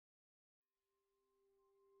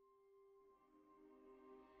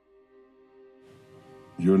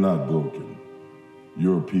You're not broken.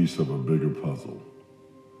 You're a piece of a bigger puzzle.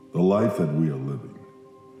 The life that we are living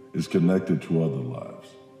is connected to other lives.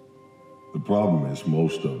 The problem is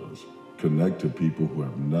most of us connect to people who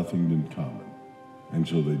have nothing in common, and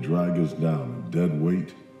so they drag us down, and dead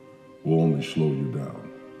weight will only slow you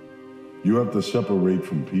down. You have to separate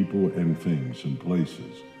from people and things and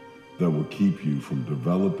places that will keep you from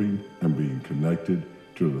developing and being connected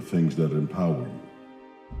to the things that empower you.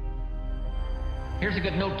 Here's a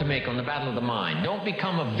good note to make on the battle of the mind. Don't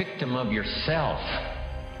become a victim of yourself.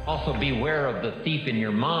 Also beware of the thief in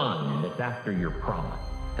your mind that's after your promise.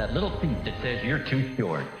 That little thief that says you're too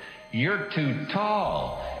short, you're too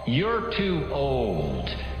tall, you're too old.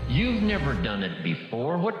 You've never done it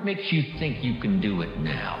before. What makes you think you can do it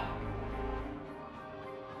now?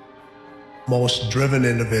 Most driven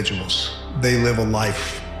individuals, they live a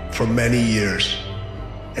life for many years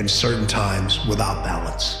and certain times without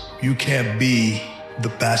balance. You can't be the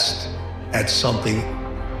best at something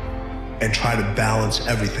and try to balance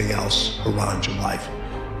everything else around your life.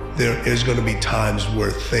 There is going to be times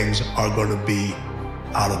where things are going to be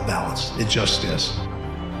out of balance. It just is.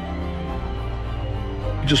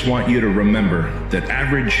 I just want you to remember that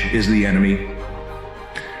average is the enemy,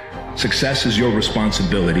 success is your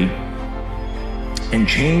responsibility, and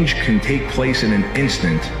change can take place in an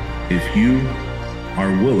instant if you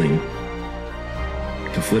are willing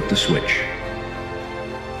to flip the switch.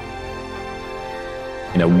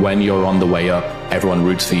 You know, when you're on the way up, everyone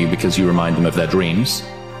roots for you because you remind them of their dreams.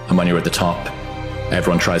 And when you're at the top,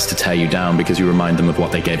 everyone tries to tear you down because you remind them of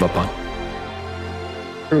what they gave up on.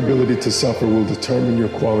 Your ability to suffer will determine your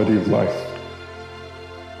quality of life.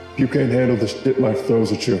 If you can't handle the shit life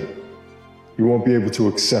throws at you, you won't be able to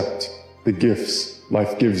accept the gifts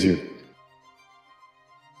life gives you.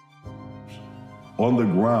 On the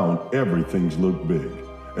ground, everything's look big.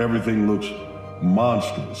 Everything looks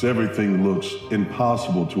monstrous. Everything looks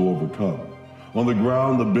impossible to overcome. On the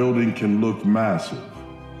ground, the building can look massive.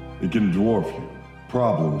 It can dwarf you.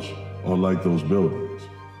 Problems are like those buildings.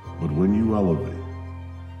 But when you elevate,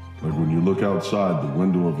 like when you look outside the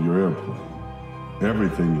window of your airplane,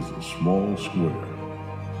 everything is a small square,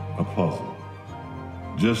 a puzzle.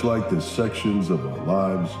 Just like the sections of our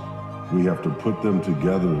lives, we have to put them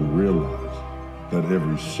together and realize that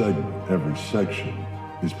every segment, every section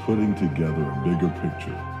is putting together a bigger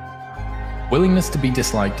picture. Willingness to be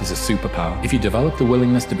disliked is a superpower. If you develop the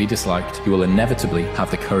willingness to be disliked, you will inevitably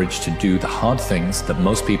have the courage to do the hard things that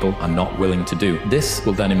most people are not willing to do. This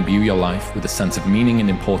will then imbue your life with a sense of meaning and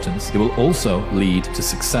importance. It will also lead to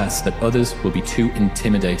success that others will be too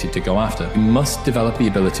intimidated to go after. You must develop the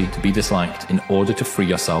ability to be disliked in order to free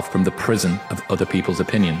yourself from the prison of other people's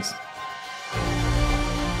opinions.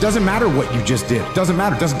 Doesn't matter what you just did. Doesn't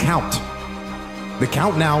matter. Doesn't count. The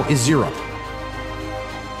count now is 0.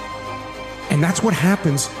 And that's what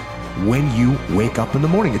happens when you wake up in the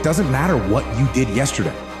morning. It doesn't matter what you did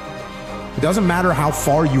yesterday. It doesn't matter how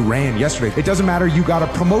far you ran yesterday. It doesn't matter you got a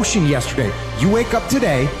promotion yesterday. You wake up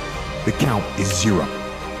today, the count is 0.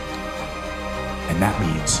 And that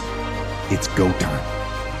means it's go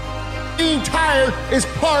time. Being tired is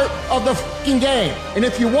part of the fucking game. And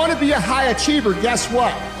if you want to be a high achiever, guess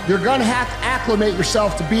what? You're gonna have to acclimate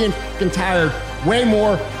yourself to being fucking tired way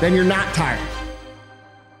more than you're not tired.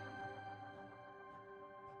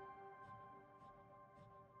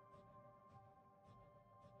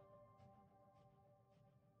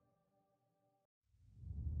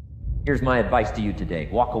 Here's my advice to you today.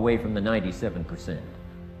 Walk away from the 97%.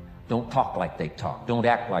 Don't talk like they talk. Don't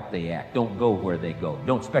act like they act. Don't go where they go.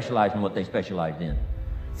 Don't specialize in what they specialize in.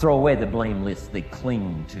 Throw away the blame lists they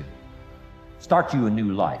cling to. Start you a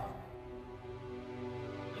new life.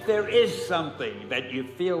 If there is something that you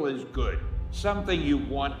feel is good, something you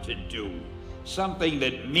want to do, something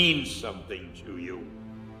that means something to you,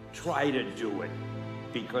 try to do it.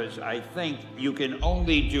 Because I think you can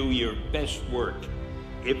only do your best work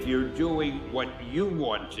if you're doing what you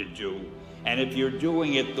want to do, and if you're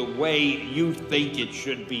doing it the way you think it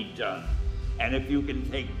should be done, and if you can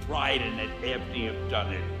take pride in it after you've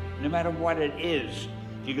done it, no matter what it is,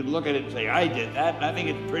 you can look at it and say, I did that, and I think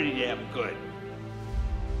it's pretty damn good.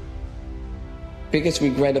 Biggest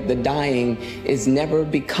regret of the dying is never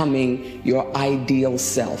becoming your ideal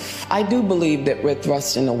self. I do believe that we're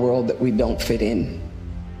thrust in a world that we don't fit in.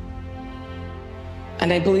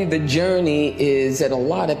 And I believe the journey is that a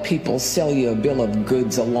lot of people sell you a bill of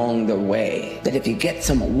goods along the way. That if you get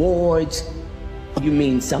some awards, you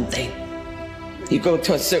mean something. You go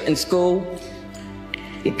to a certain school,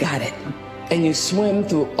 you got it. And you swim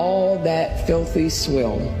through all that filthy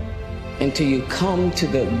swill until you come to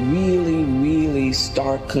the really, really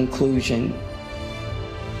stark conclusion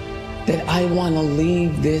that I want to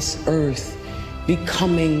leave this earth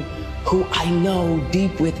becoming who I know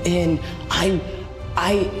deep within I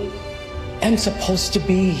am supposed to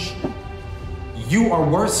be. You are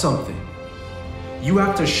worth something. You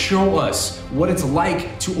have to show us what it's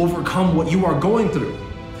like to overcome what you are going through.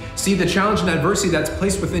 See, the challenge and adversity that's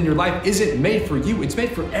placed within your life isn't made for you. It's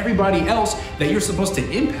made for everybody else that you're supposed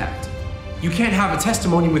to impact. You can't have a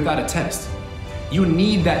testimony without a test. You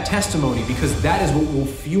need that testimony because that is what will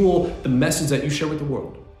fuel the message that you share with the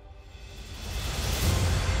world.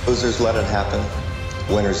 Losers let it happen.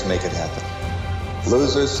 Winners make it happen.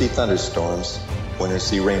 Losers see thunderstorms. Winners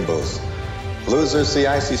see rainbows. Losers see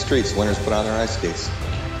icy streets. Winners put on their ice skates.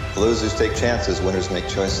 Losers take chances. Winners make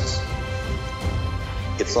choices.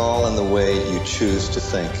 It's all in the way you choose to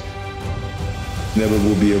think. Never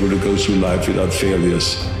will be able to go through life without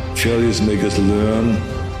failures. Failures make us learn.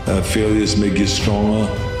 Failures make you stronger.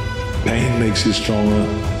 Pain makes you stronger.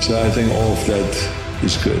 So I think all of that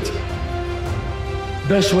is good.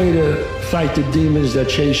 Best way to fight the demons that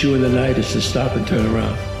chase you in the night is to stop and turn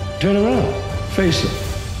around. Turn around. Face it.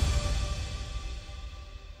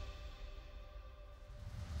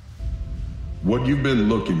 What you've been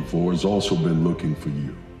looking for has also been looking for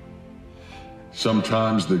you.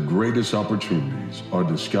 Sometimes the greatest opportunities are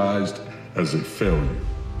disguised as a failure.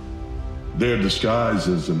 They're disguised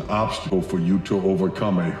as an obstacle for you to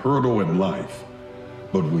overcome a hurdle in life.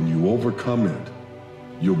 But when you overcome it,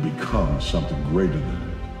 you'll become something greater than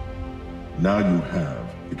it. Now you have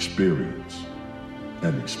experience.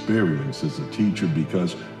 And experience is a teacher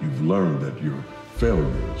because you've learned that your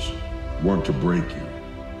failures weren't to break you,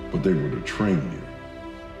 but they were to train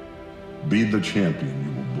you. Be the champion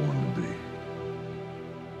you were born to be.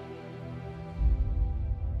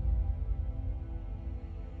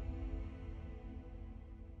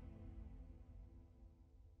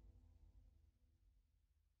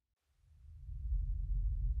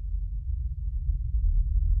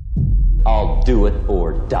 I'll do it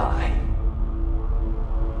or die.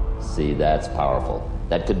 See, that's powerful.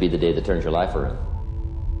 That could be the day that turns your life around.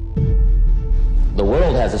 The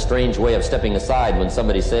world has a strange way of stepping aside when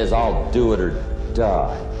somebody says, I'll do it or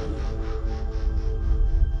die.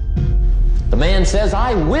 The man says,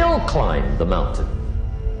 I will climb the mountain.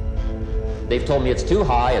 They've told me it's too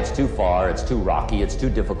high, it's too far, it's too rocky, it's too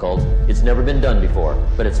difficult, it's never been done before,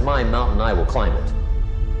 but it's my mountain, I will climb it.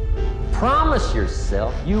 Promise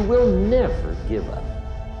yourself you will never give up.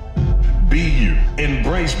 Be you.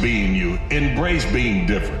 Embrace being you. Embrace being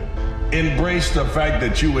different. Embrace the fact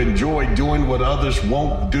that you enjoy doing what others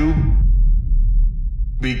won't do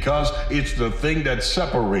because it's the thing that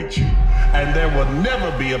separates you. And there will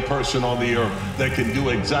never be a person on the earth that can do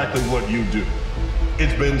exactly what you do.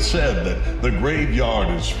 It's been said that the graveyard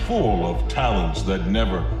is full of talents that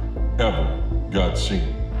never, ever got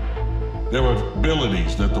seen. There are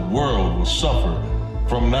abilities that the world will suffer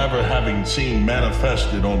from never having seen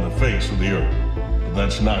manifested on the face of the earth. But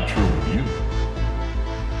that's not true with you.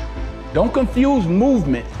 Don't confuse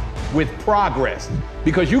movement with progress,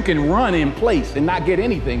 because you can run in place and not get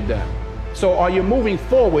anything done. So are you moving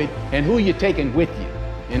forward, and who you're taking with you,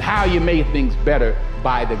 and how you made things better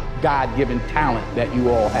by the God-given talent that you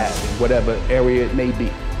all have in whatever area it may be.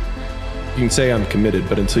 You can say I'm committed,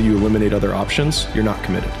 but until you eliminate other options, you're not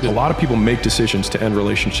committed. A lot of people make decisions to end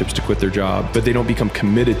relationships, to quit their job, but they don't become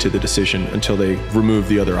committed to the decision until they remove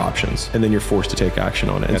the other options. And then you're forced to take action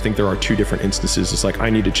on it. And I think there are two different instances. It's like, I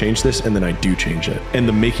need to change this, and then I do change it. And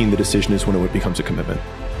the making the decision is when it becomes a commitment.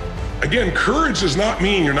 Again, courage does not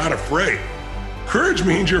mean you're not afraid. Courage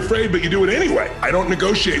means you're afraid, but you do it anyway. I don't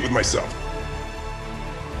negotiate with myself.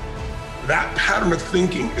 That pattern of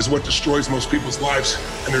thinking is what destroys most people's lives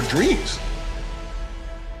and their dreams.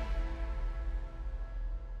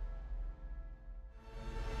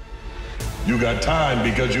 You got time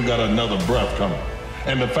because you got another breath coming.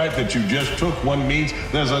 And the fact that you just took one means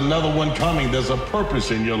there's another one coming. There's a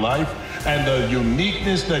purpose in your life. And the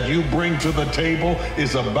uniqueness that you bring to the table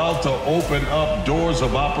is about to open up doors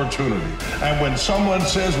of opportunity. And when someone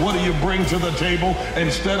says, what do you bring to the table?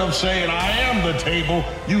 Instead of saying, I am the table,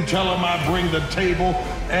 you tell them I bring the table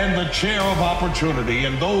and the chair of opportunity.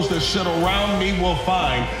 And those that sit around me will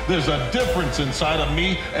find there's a difference inside of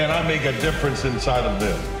me, and I make a difference inside of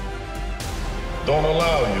them. Don't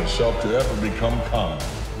allow yourself to ever become common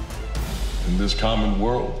in this common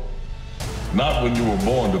world. Not when you were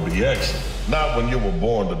born to be excellent. Not when you were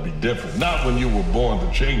born to be different. Not when you were born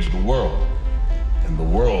to change the world. And the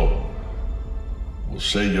world will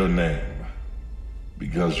say your name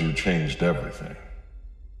because you changed everything.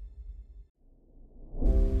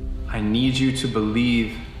 I need you to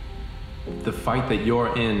believe the fight that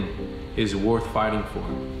you're in is worth fighting for.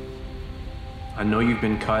 I know you've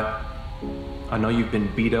been cut. I know you've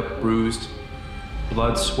been beat up, bruised,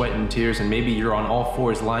 blood, sweat, and tears, and maybe you're on all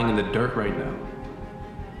fours lying in the dirt right now.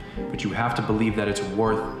 But you have to believe that it's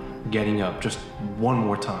worth getting up just one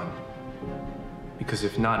more time. Because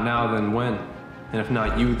if not now, then when? And if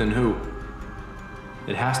not you, then who?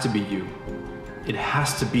 It has to be you. It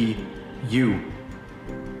has to be you.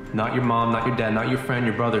 Not your mom, not your dad, not your friend,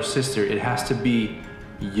 your brother, sister. It has to be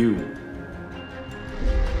you.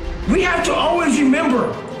 We have to always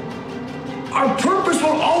remember, our purpose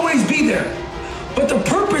will always be there, but the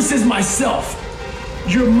purpose is myself.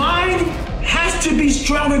 Your mind has to be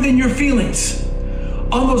stronger than your feelings.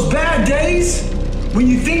 On those bad days, when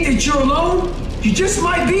you think that you're alone, you just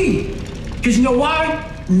might be. Because you know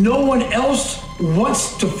why? No one else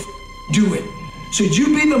wants to do it. So you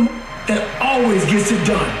be the that always gets it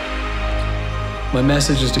done. My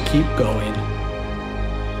message is to keep going.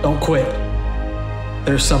 Don't quit.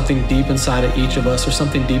 There's something deep inside of each of us, or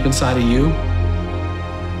something deep inside of you.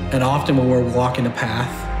 And often when we're walking a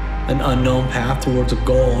path, an unknown path towards a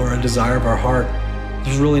goal or a desire of our heart,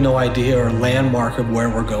 there's really no idea or landmark of where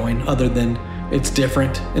we're going other than it's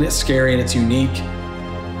different and it's scary and it's unique.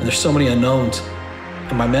 And there's so many unknowns.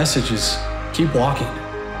 And my message is keep walking.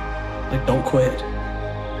 Like, don't quit.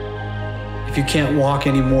 If you can't walk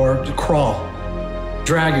anymore, crawl.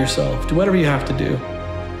 Drag yourself. Do whatever you have to do.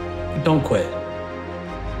 But don't quit.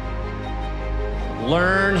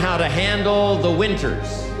 Learn how to handle the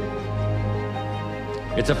winters.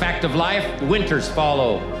 It's a fact of life. The winters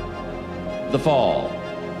follow the fall,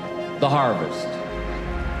 the harvest.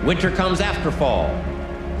 Winter comes after fall.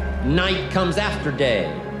 Night comes after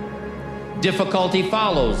day. Difficulty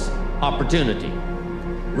follows opportunity.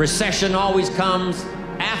 Recession always comes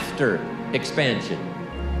after expansion.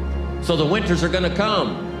 So the winters are going to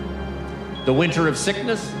come. The winter of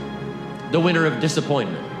sickness, the winter of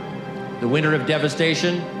disappointment, the winter of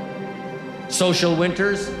devastation, social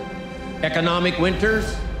winters, economic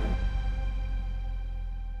winters,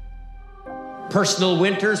 personal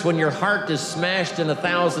winters when your heart is smashed in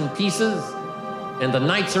 1,000 pieces and the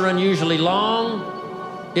nights are unusually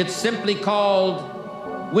long. It's simply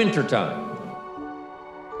called wintertime.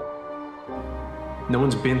 No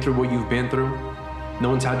one's been through what you've been through. No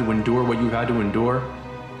one's had to endure what you've had to endure.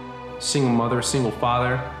 Single mother, single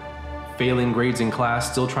father, failing grades in class,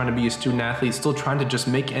 still trying to be a student athlete, still trying to just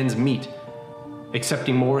make ends meet.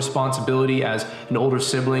 Accepting more responsibility as an older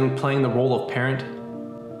sibling, playing the role of parent.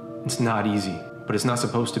 It's not easy, but it's not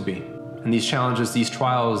supposed to be. And these challenges, these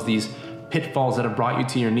trials, these pitfalls that have brought you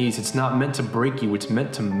to your knees, it's not meant to break you, it's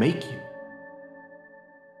meant to make you.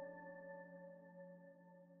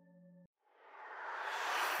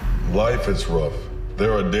 Life is rough.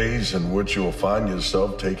 There are days in which you'll find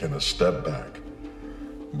yourself taking a step back.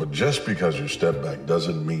 But just because you step back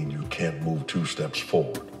doesn't mean you can't move 2 steps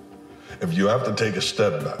forward. If you have to take a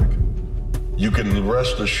step back, you can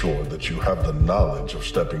rest assured that you have the knowledge of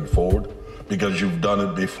stepping forward because you've done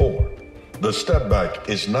it before. The step back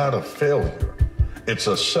is not a failure, it's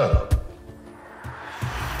a setup.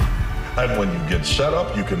 And when you get set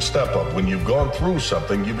up, you can step up. When you've gone through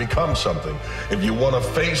something, you become something. If you want to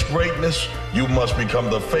face greatness, you must become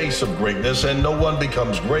the face of greatness, and no one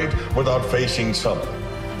becomes great without facing something.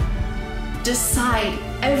 Decide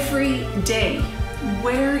every day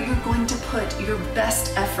where you're going to put your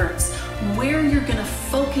best efforts, where you're going to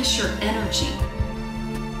focus your energy.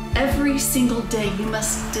 Every single day, you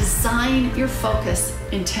must design your focus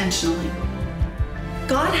intentionally.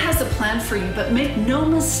 God has a plan for you, but make no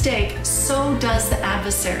mistake, so does the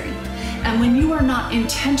adversary. And when you are not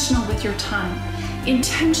intentional with your time,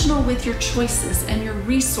 intentional with your choices and your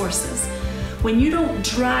resources, when you don't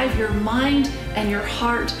drive your mind and your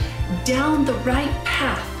heart down the right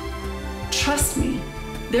path, trust me,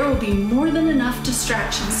 there will be more than enough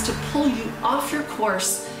distractions to pull you off your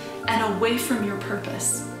course and away from your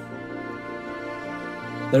purpose.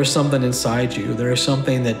 There's something inside you. There is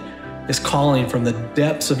something that is calling from the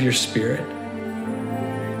depths of your spirit,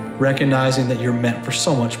 recognizing that you're meant for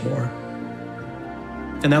so much more.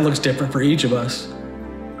 And that looks different for each of us,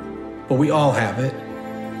 but we all have it,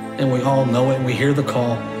 and we all know it, and we hear the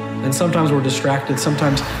call. And sometimes we're distracted.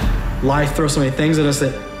 Sometimes life throws so many things at us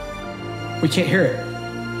that we can't hear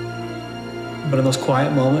it. But in those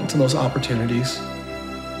quiet moments and those opportunities,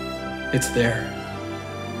 it's there.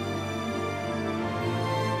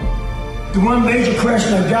 The one major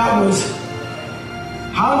question I got was,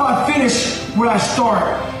 how do I finish where I start?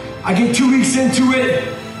 I get 2 weeks into it,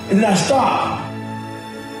 and then I stop.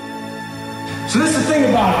 So this is the thing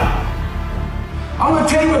about it. I'm gonna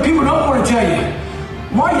tell you what people don't want to tell you.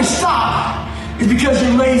 Why you stop is because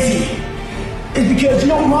you're lazy. It's because you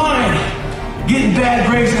don't mind getting bad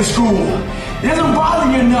grades in school. It doesn't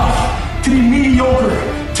bother you enough to be mediocre,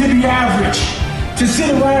 to be average, to sit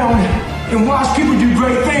around and watch people do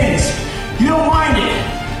great things. You don't mind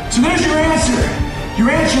it. So there's your answer. Your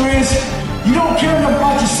answer is you don't care enough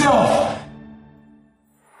about yourself.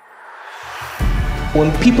 When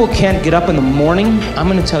people can't get up in the morning, I'm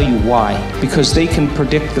going to tell you why. Because they can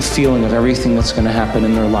predict the feeling of everything that's going to happen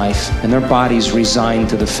in their life, and their body's resigned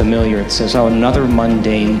to the familiar. It says, oh, another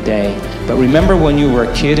mundane day. But remember when you were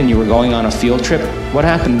a kid and you were going on a field trip? What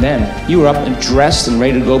happened then? You were up and dressed and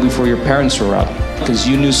ready to go before your parents were up, because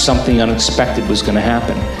you knew something unexpected was going to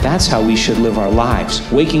happen. That's how we should live our lives.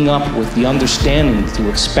 Waking up with the understanding to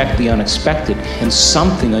expect the unexpected, and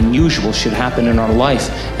something unusual should happen in our life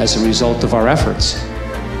as a result of our efforts.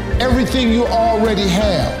 Everything you already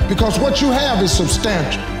have, because what you have is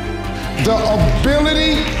substantial. The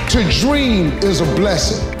ability to dream is a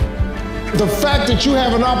blessing. The fact that you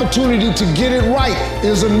have an opportunity to get it right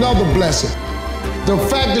is another blessing. The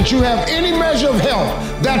fact that you have any measure of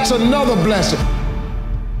health, that's another blessing.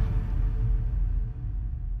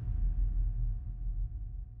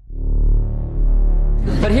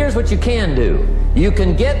 But here's what you can do. You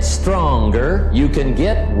can get stronger, you can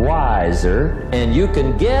get wiser, and you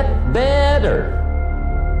can get better.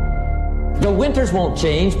 The winters won't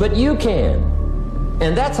change, but you can.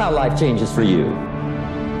 And that's how life changes for you.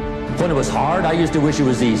 When it was hard, I used to wish it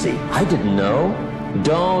was easy. I didn't know.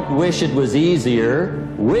 Don't wish it was easier.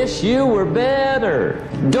 Wish you were better.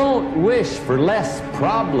 Don't wish for less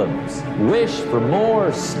problems. Wish for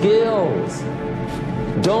more skills.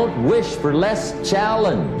 Don't wish for less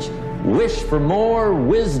challenge. Wish for more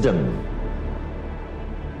wisdom.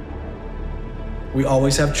 We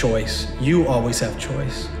always have choice. You always have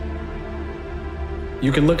choice.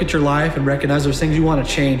 You can look at your life and recognize there's things you want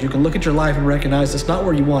to change. You can look at your life and recognize it's not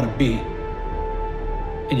where you want to be.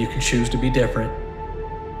 And you can choose to be different.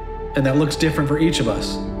 And that looks different for each of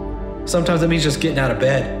us. Sometimes it means just getting out of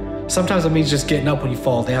bed. Sometimes it means just getting up when you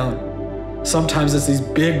fall down. Sometimes it's these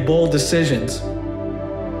big, bold decisions.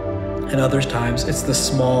 And other times it's the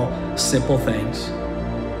small, simple things,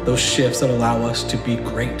 those shifts that allow us to be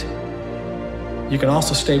great. You can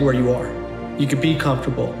also stay where you are. You can be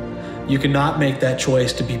comfortable. You cannot make that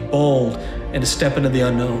choice to be bold and to step into the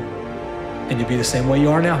unknown and to be the same way you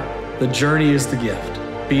are now. The journey is the gift.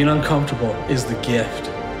 Being uncomfortable is the gift.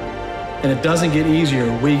 And it doesn't get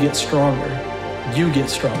easier, we get stronger. You get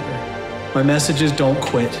stronger. My message is don't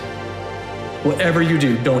quit. Whatever you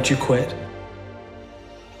do, don't you quit.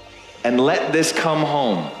 And let this come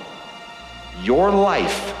home. Your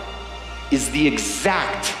life is the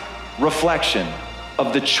exact reflection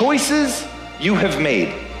of the choices you have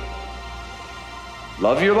made.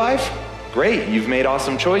 Love your life? Great, you've made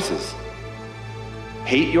awesome choices.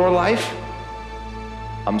 Hate your life?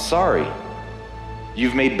 I'm sorry,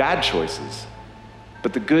 you've made bad choices.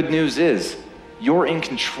 But the good news is, you're in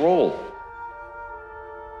control.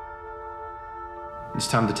 It's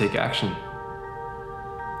time to take action.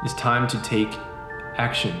 It's time to take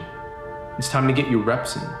action. It's time to get your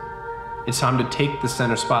reps in. It's time to take the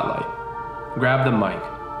center spotlight, grab the mic,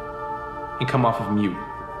 and come off of mute.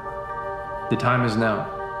 The time is now.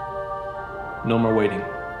 No more waiting.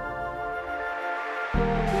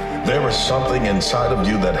 There is something inside of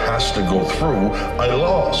you that has to go through a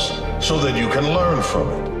loss so that you can learn from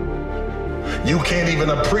it. You can't even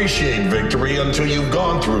appreciate victory until you've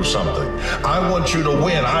gone through something. I want you to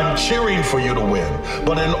win. I'm cheering for you to win.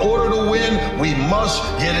 But in order to win, we must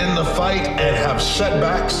get in the fight and have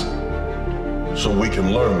setbacks so we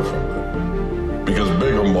can learn from them. Because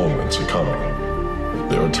bigger moments are coming.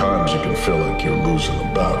 There are times you can feel like you're losing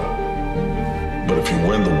a battle. But if you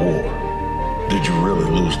win the war, did you really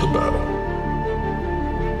lose the battle?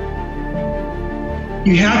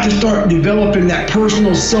 You have to start developing that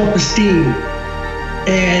personal self-esteem.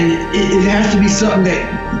 And it has to be something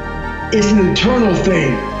that it's an internal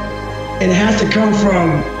thing. And it has to come from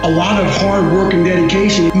a lot of hard work and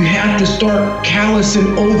dedication. You have to start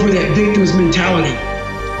callousing over that victim's mentality.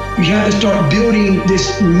 You have to start building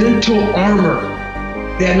this mental armor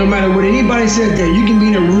that no matter what anybody says, that you can be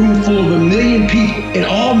in a room full of 1 million people and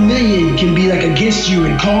all million can be like against you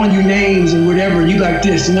and calling you names and whatever. And you like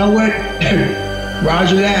this, you know what?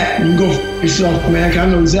 Roger that. You can go f yourself, man. I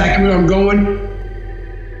know exactly where I'm going.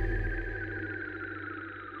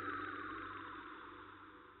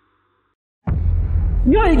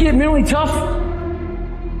 You know how you get mentally tough?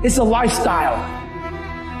 It's a lifestyle.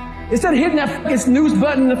 Instead of hitting that fucking snooze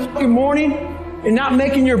button in the fucking morning and not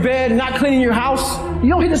making your bed and not cleaning your house, you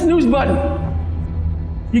don't hit the snooze button.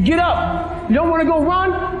 You get up. You don't want to go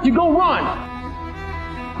run, you go run.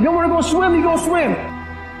 You don't want to go swim, you go swim.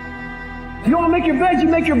 You don't want to make your bed, you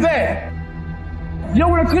make your bed. You don't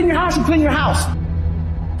want to clean your house, you clean your house.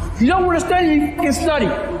 You don't want to study, you fucking study.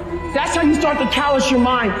 That's how you start to callous your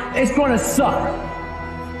mind. It's going to suck.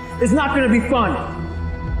 It's not going to be fun.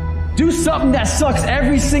 Do something that sucks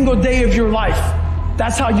every single day of your life.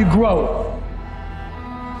 That's how you grow.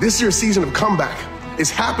 This is your season of comeback. It's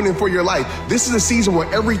happening for your life. This is a season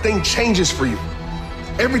where everything changes for you.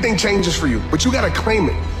 Everything changes for you, but you got to claim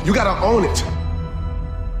it. You got to own it.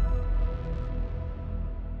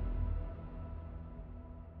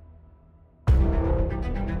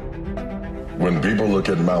 When people look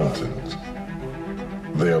at mountains,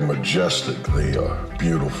 they are majestic, they are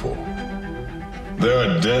beautiful. There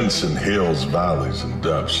are dents in hills, valleys, and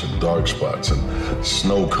depths, and dark spots, and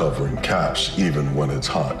snow-covering caps even when it's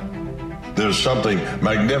hot. There's something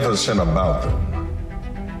magnificent about them.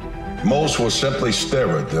 Most will simply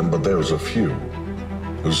stare at them, but there's a few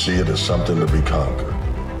who see it as something to be conquered.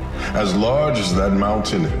 As large as that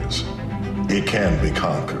mountain is, it can be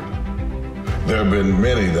conquered. There have been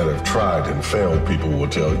many that have tried and failed, people will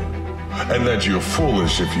tell you, and that you're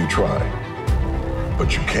foolish if you try.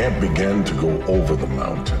 But you can't begin to go over the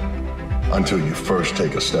mountain until you first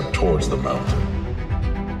take a step towards the mountain.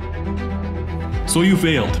 So you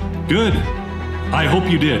failed. Good. I hope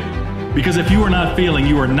you did. Because if you are not failing,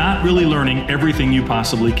 you are not really learning everything you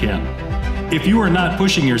possibly can. If you are not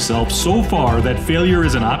pushing yourself so far that failure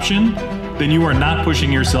is an option, then you are not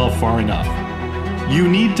pushing yourself far enough. You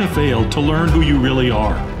need to fail to learn who you really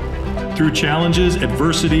are. Through challenges,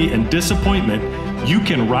 adversity, and disappointment, you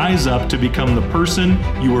can rise up to become the person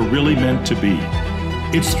you were really meant to be.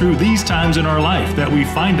 It's through these times in our life that we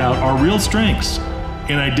find out our real strengths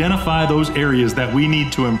and identify those areas that we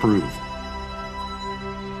need to improve.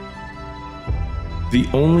 The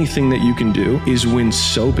only thing that you can do is win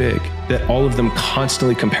so big that all of them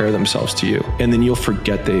constantly compare themselves to you, and then you'll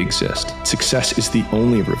forget they exist. Success is the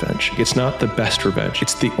only revenge. It's not the best revenge,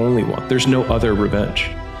 it's the only one. There's no other revenge.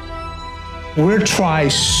 We try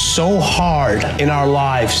so hard in our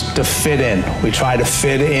lives to fit in. We try to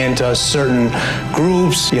fit into certain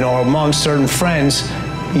groups, or among certain friends,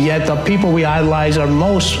 yet the people we idolize are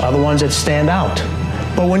the ones that stand out.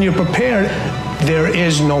 But when you're prepared, there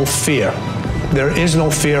is no fear. There is no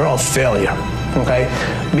fear of failure, okay?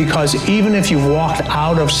 Because even if you've walked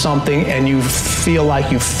out of something and you feel like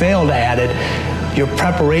you failed at it, your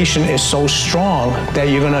preparation is so strong that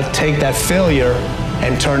you're gonna take that failure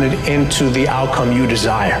and turn it into the outcome you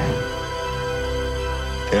desire.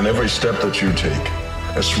 In every step that you take,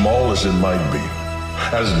 as small as it might be,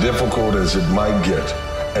 as difficult as it might get,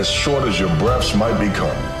 as short as your breaths might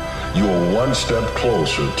become, you are one step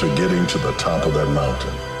closer to getting to the top of that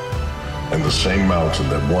mountain. And the same mountain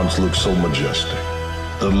that once looked so majestic,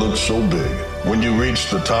 that looked so big, when you reach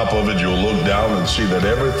the top of it, you'll look down and see that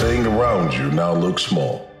everything around you now looks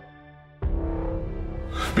small.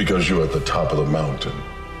 Because you're at the top of the mountain.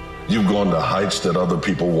 You've gone to heights that other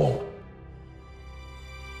people won't.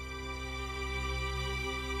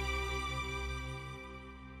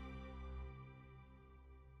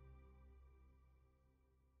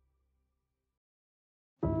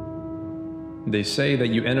 They say that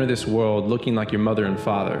you enter this world looking like your mother and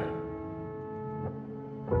father,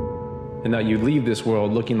 and that you leave this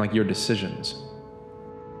world looking like your decisions.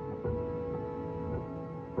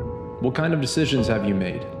 What kind of decisions have you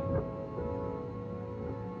made?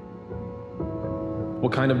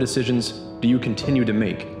 What kind of decisions do you continue to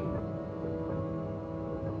make?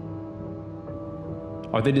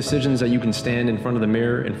 Are they decisions that you can stand in front of the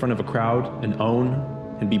mirror, in front of a crowd, and own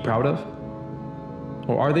and be proud of?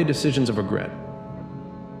 Or are they decisions of regret?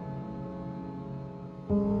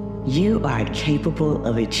 You are capable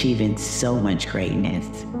of achieving so much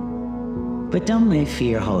greatness, but don't let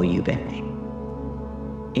fear hold you back.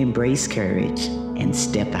 Embrace courage and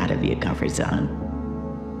step out of your comfort zone.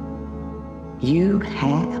 You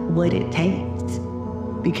have what it takes,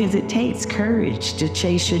 because it takes courage to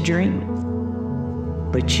chase your dreams.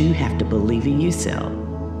 But you have to believe in yourself,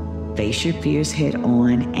 face your fears head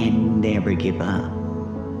on, and never give up.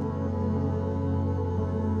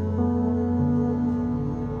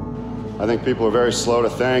 I think people are very slow to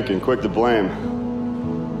thank and quick to blame.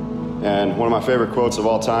 And one of my favorite quotes of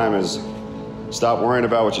all time is, stop worrying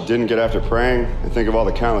about what you didn't get after praying and think of all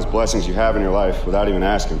the countless blessings you have in your life without even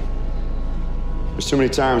asking. There's too many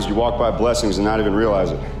times you walk by blessings and not even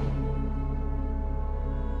realize it.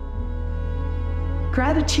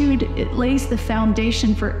 Gratitude, it lays the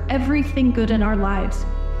foundation for everything good in our lives.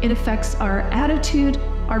 It affects our attitude,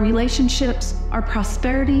 our relationships, our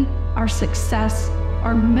prosperity, our success,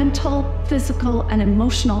 our mental, physical, and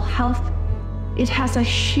emotional health. It has a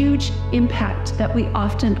huge impact that we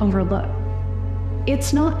often overlook.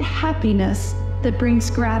 It's not happiness that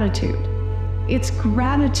brings gratitude. It's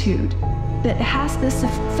gratitude that has this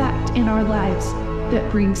effect in our lives that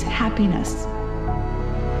brings happiness.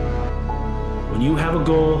 When you have a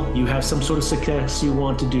goal, you have some sort of success you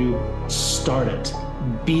want to do, start it.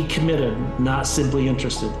 Be committed, not simply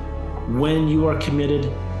interested. When you are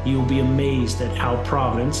committed, you'll be amazed at how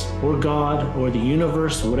Providence or God or the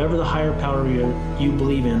universe, whatever the higher power you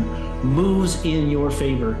believe in, moves in your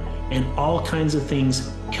favor, and all kinds of things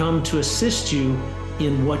come to assist you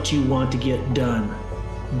in what you want to get done.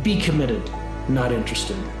 Be committed, not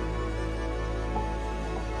interested.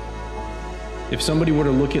 If somebody were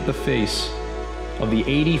to look at the face of the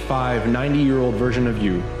 85, 90-year-old version of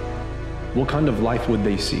you, what kind of life would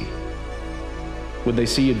they see? Would they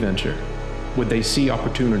see adventure? Would they see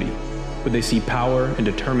opportunity? Would they see power and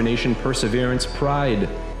determination, perseverance, pride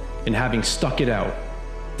in having stuck it out,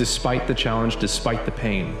 despite the challenge, despite the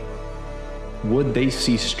pain? Would they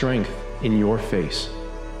see strength in your face?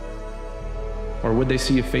 Or would they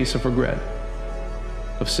see a face of regret,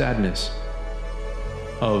 of sadness,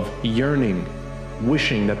 of yearning,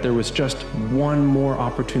 wishing that there was just one more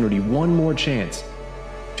opportunity, one more chance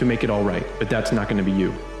to make it all right? But that's not going to be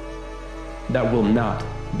you. That will not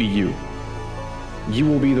be you. You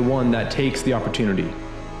will be the one that takes the opportunity.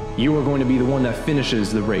 You are going to be the one that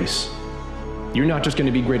finishes the race. You're not just going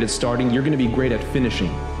to be great at starting, you're going to be great at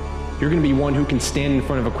finishing. You're going to be one who can stand in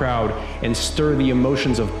front of a crowd and stir the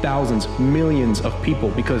emotions of thousands, millions of people,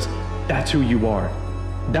 because that's who you are.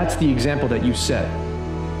 That's the example that you set.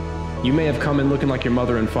 You may have come in looking like your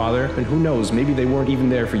mother and father, and who knows, maybe they weren't even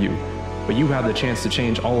there for you, but you have the chance to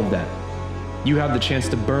change all of that. You have the chance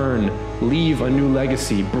to burn, leave a new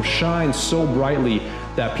legacy, shine so brightly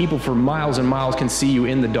that people for miles and miles can see you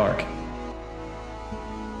in the dark.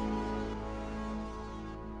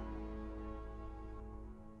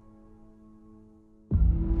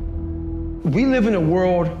 We live in a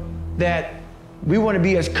world that we want to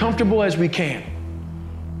be as comfortable as we can.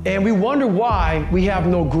 And we wonder why we have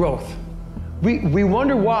no growth. We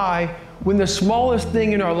wonder why when the smallest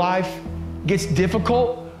thing in our life gets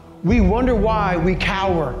difficult, we wonder why we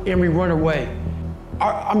cower and we run away.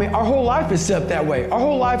 Our whole life is set up that way. Our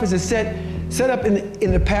whole life is set up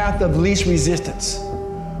in the path of least resistance.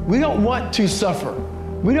 We don't want to suffer.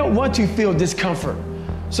 We don't want to feel discomfort.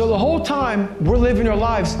 So the whole time, we're living our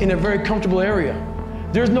lives in a very comfortable area.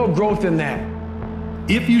 There's no growth in that.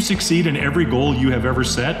 If you succeed in every goal you have ever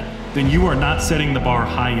set, then you are not setting the bar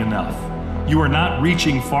high enough. You are not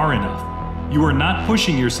reaching far enough. You are not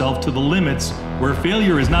pushing yourself to the limits where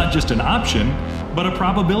failure is not just an option, but a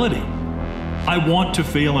probability. I want to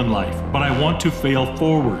fail in life, but I want to fail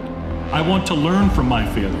forward. I want to learn from my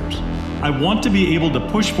failures. I want to be able to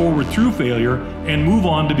push forward through failure and move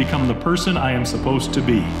on to become the person I am supposed to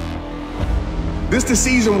be. This is the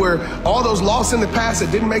season where all those losses in the past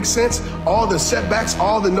that didn't make sense, all the setbacks,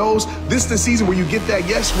 all the no's, this is the season where you get that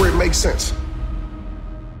yes where it makes sense.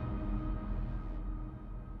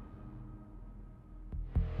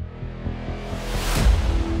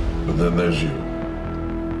 But then there's you.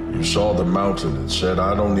 You saw the mountain and said,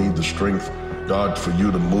 I don't need the strength, God, for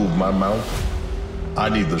you to move my mountain. I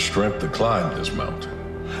need the strength to climb this mountain.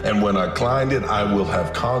 And when I climb it, I will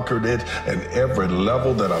have conquered it, and every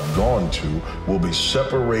level that I've gone to will be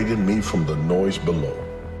separating me from the noise below.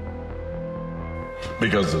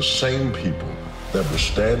 Because the same people that were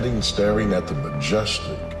standing, staring at the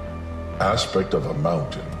majestic aspect of a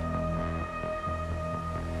mountain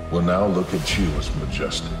will now look at you as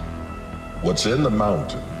majestic. What's in the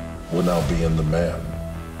mountain will now be in the man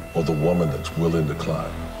or the woman that's willing to climb.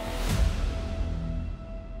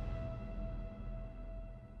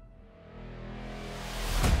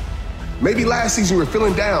 Maybe last season you were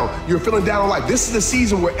feeling down. You were feeling down on life. This is the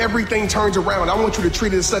season where everything turns around. I want you to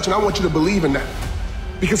treat it as such, and I want you to believe in that.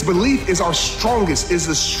 Because belief is the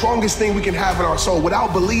strongest thing we can have in our soul.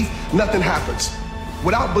 Without belief, nothing happens.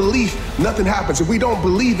 Without belief, nothing happens. If we don't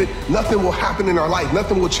believe it, nothing will happen in our life.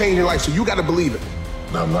 Nothing will change in life. So you got to believe it.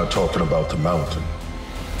 Now, I'm not talking about the mountain.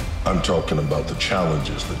 I'm talking about the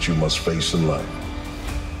challenges that you must face in life.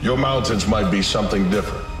 Your mountains might be something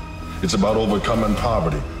different. It's about overcoming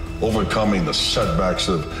poverty, overcoming the setbacks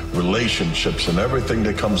of relationships and everything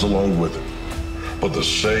that comes along with it. But the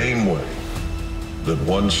same way that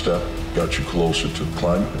one step got you closer to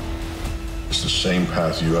climbing it, it's the same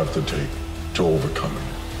path you have to take to overcoming it.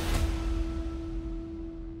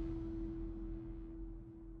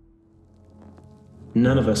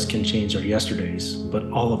 None of us can change our yesterdays, but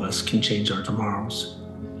all of us can change our tomorrows.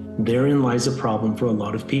 Therein lies a problem for a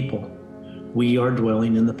lot of people. We are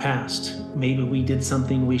dwelling in the past. Maybe we did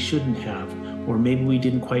something we shouldn't have, or maybe we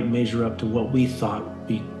didn't quite measure up to what we thought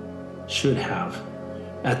we should have.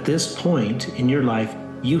 At this point in your life,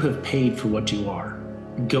 you have paid for what you are.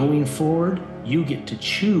 Going forward, you get to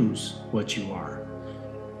choose what you are.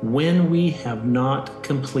 When we have not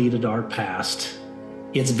completed our past,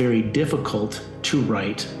 it's very difficult to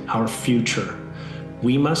write our future.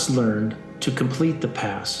 We must learn to complete the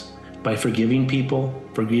past by forgiving people,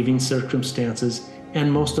 forgiving circumstances,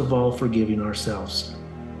 and most of all, forgiving ourselves.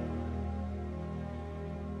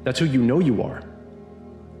 That's who you know you are.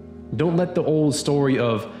 Don't let the old story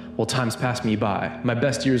of, well, time's passed me by, my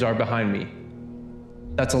best years are behind me.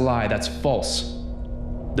 That's a lie, that's false.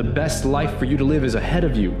 The best life for you to live is ahead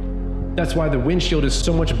of you. That's why the windshield is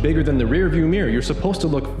so much bigger than the rearview mirror. You're supposed to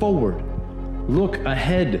look forward. Look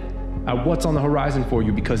ahead at what's on the horizon for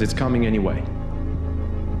you, because it's coming anyway.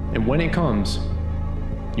 And when it comes,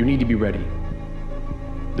 you need to be ready.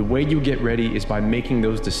 The way you get ready is by making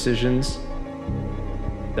those decisions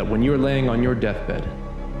that when you're laying on your deathbed,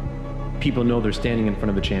 people know they're standing in front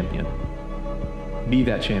of a champion. Be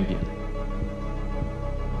that champion.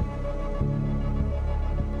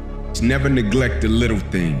 Never neglect the little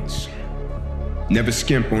things. Never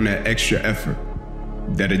skimp on that extra effort,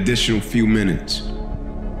 that additional few minutes,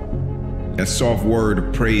 that soft word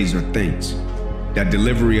of praise or thanks, that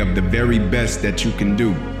delivery of the very best that you can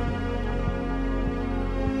do.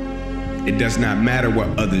 It does not matter what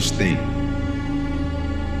others think.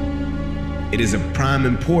 It is of prime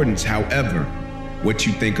importance, however, what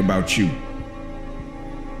you think about you.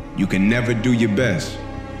 You can never do your best,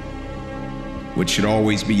 which should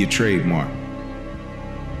always be your trademark.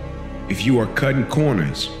 If you are cutting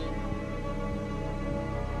corners,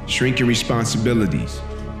 shrink your responsibilities.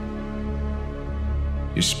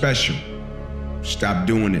 You're special. Stop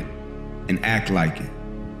doing it and act like it.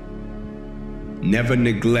 Never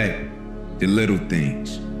neglect the little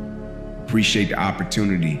things. Appreciate the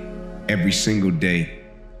opportunity every single day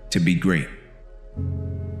to be great.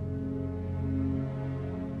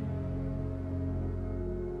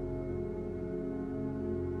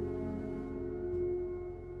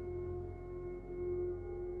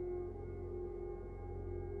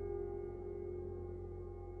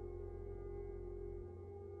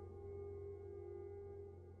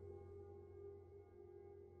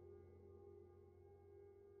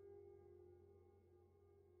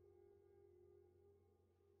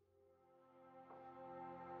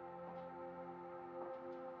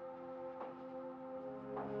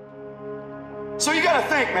 So you gotta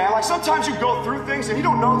think, man, like sometimes you go through things and you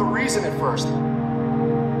don't know the reason at first.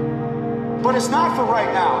 But it's not for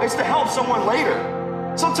right now, it's to help someone later.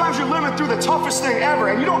 Sometimes you're living through the toughest thing ever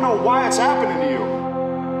and you don't know why it's happening to you.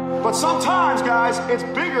 But sometimes, guys, it's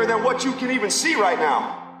bigger than what you can even see right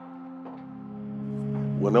now.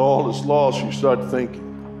 When all is lost, you start thinking,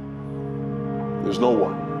 there's no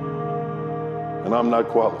one, and I'm not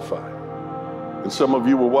qualified. And some of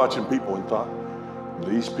you were watching people and thought,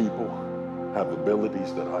 these people have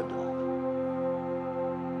abilities that I don't.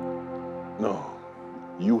 No,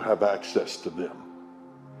 you have access to them.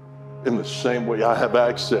 In the same way I have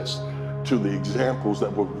access to the examples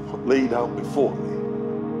that were laid out before me.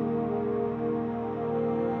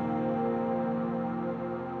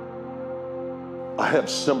 I have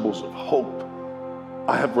symbols of hope.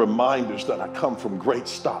 I have reminders that I come from great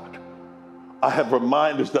stock. I have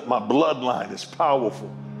reminders that my bloodline is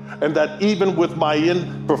powerful. And that even with my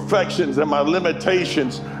imperfections and my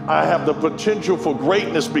limitations, I have the potential for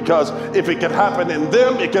greatness, because if it can happen in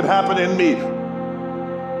them, it can happen in me.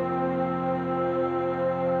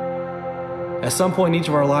 At some point in each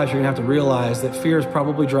of our lives, you're gonna have to realize that fear is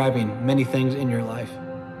probably driving many things in your life,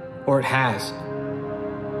 or it has.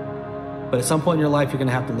 But at some point in your life, you're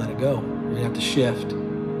gonna have to let it go. You're gonna have to shift.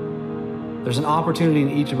 There's an opportunity in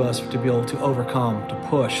each of us to be able to overcome, to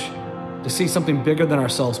push, to see something bigger than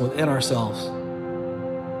ourselves within ourselves.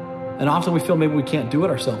 And often we feel maybe we can't do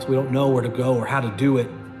it ourselves. We don't know where to go or how to do it.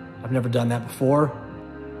 I've never done that before.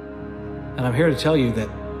 And I'm here to tell you that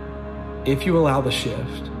if you allow the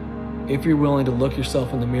shift, if you're willing to look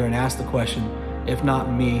yourself in the mirror and ask the question, if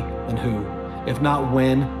not me, then who? If not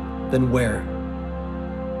when, then where?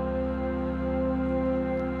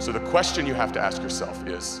 So the question you have to ask yourself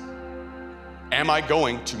is, am I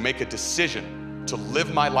going to make a decision to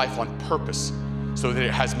live my life on purpose so that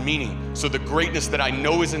it has meaning, so the greatness that I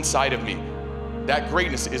know is inside of me, that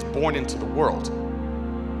greatness is born into the world?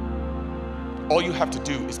 All you have to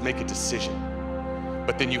do is make a decision,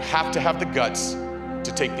 but then you have to have the guts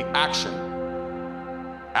to take the action.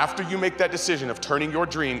 After you make that decision of turning your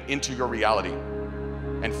dream into your reality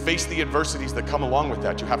and face the adversities that come along with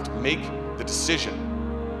that, you have to make the decision.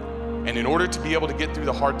 And in order to be able to get through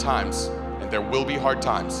the hard times and there will be hard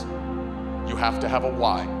times, you have to have a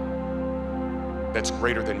why that's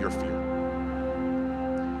greater than your fear.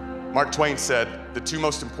 Mark Twain said, the two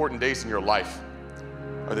most important days in your life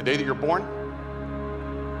are the day that you're born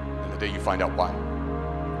and the day you find out why.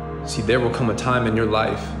 See, there will come a time in your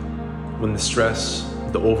life when the stress,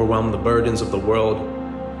 the overwhelm, the burdens of the world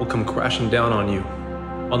will come crashing down on you,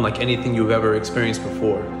 unlike anything you've ever experienced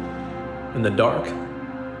before. In the dark,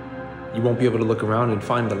 you won't be able to look around and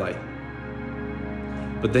find the light.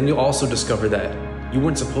 But then you'll also discover that you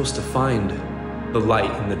weren't supposed to find the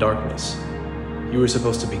light in the darkness. You were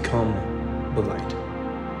supposed to become the light.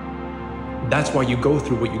 That's why you go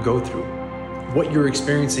through what you go through. What you're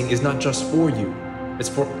experiencing is not just for you. It's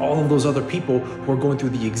for all of those other people who are going through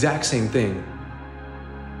the exact same thing.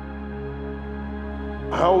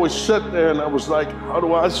 I always sat there and I was like, how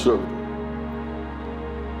do I serve?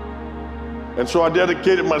 And so I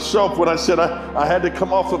dedicated myself when I said I had to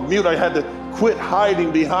come off of mute. I had to quit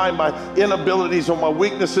hiding behind my inabilities or my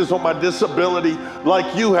weaknesses or my disability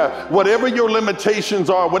like you have. Whatever your limitations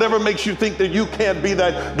are, whatever makes you think that you can't be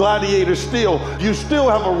that gladiator still, you still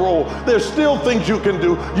have a role. There's still things you can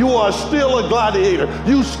do. You are still a gladiator.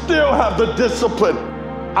 You still have the discipline.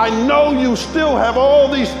 I know you still have all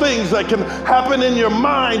these things that can happen in your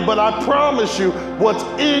mind, but I promise you what's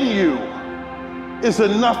in you is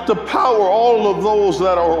enough to power all of those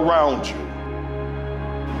that are around you.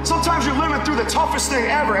 Sometimes you're living through the toughest thing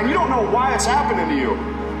ever and you don't know why it's happening to you.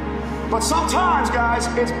 But sometimes, guys,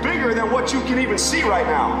 it's bigger than what you can even see right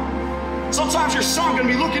now. Sometimes your son gonna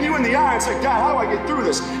be looking you in the eye and say, Dad, how do I get through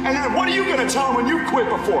this? And then what are you gonna tell him when you quit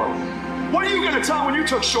before? What are you gonna tell him when you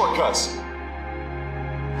took shortcuts?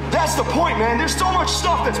 That's the point, man. There's so much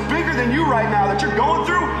stuff that's bigger than you right now that you're going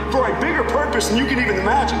through for a bigger purpose than you can even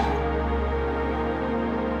imagine.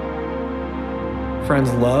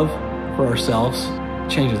 Friends, love for ourselves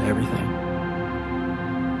changes everything.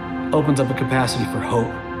 Opens up a capacity for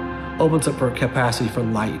hope. Opens up a capacity for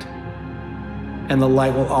light. And the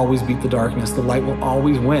light will always beat the darkness. The light will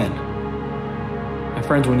always win. And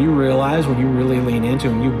friends, when you realize, when you really lean into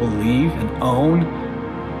and you believe and own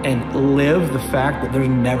and live the fact that there's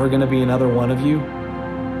never going to be another one of you,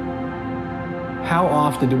 how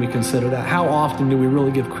often do we consider that? How often do we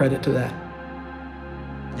really give credit to that?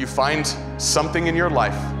 You find something in your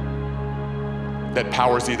life that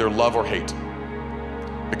powers either love or hate.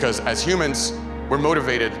 Because as humans, we're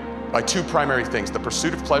motivated by two primary things: the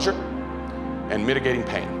pursuit of pleasure and mitigating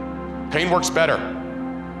pain. Pain works better.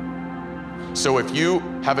 So if you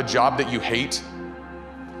have a job that you hate,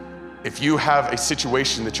 if you have a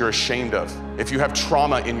situation that you're ashamed of, if you have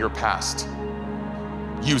trauma in your past,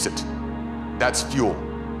 use it. That's fuel.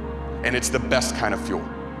 And it's the best kind of fuel.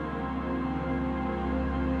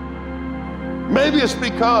 Maybe it's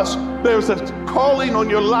because there's a calling on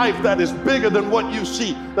your life that is bigger than what you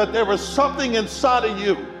see, that there is something inside of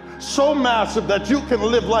you so massive that you can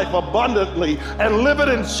live life abundantly and live it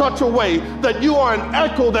in such a way that you are an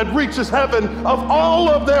echo that reaches heaven of all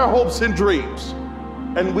of their hopes and dreams.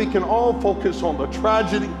 And we can all focus on the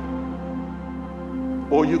tragedy,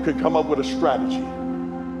 or you can come up with a strategy.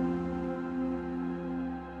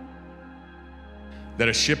 That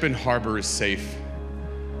a ship in harbor is safe,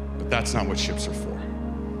 but that's not what ships are for.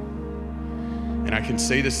 And I can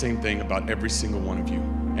say the same thing about every single one of you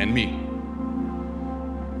and me.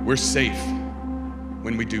 We're safe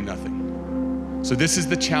when we do nothing. So this is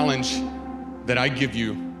the challenge that I give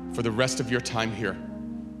you for the rest of your time here.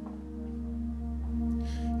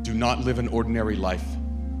 Do not live an ordinary life.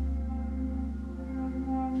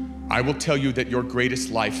 I will tell you that your greatest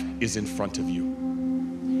life is in front of you,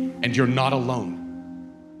 and you're not alone.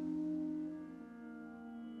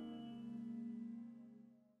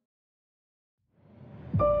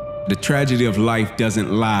 The tragedy of life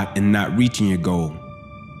doesn't lie in not reaching your goal.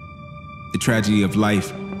 The tragedy of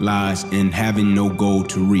life lies in having no goal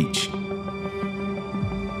to reach.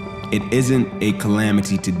 It isn't a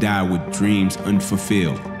calamity to die with dreams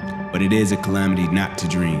unfulfilled, but it is a calamity not to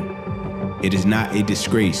dream. It is not a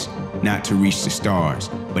disgrace not to reach the stars,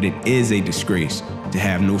 but it is a disgrace to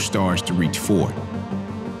have no stars to reach for.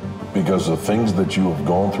 Because the things that you have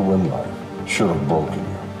gone through in life should have broken you.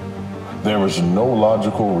 There is no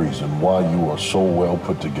logical reason why you are so well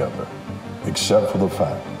put together, except for the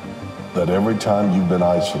fact that every time you've been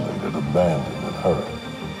isolated, abandoned, and hurt,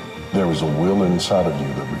 there is a will inside of you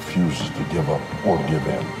that refuses to give up or give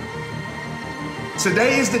in.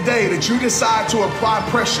 Today is the day that you decide to apply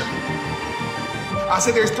pressure. I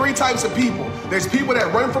said there's three types of people. There's people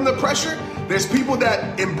that run from the pressure, there's people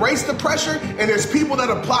that embrace the pressure, and there's people that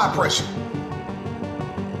apply pressure.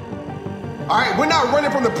 All right, we're not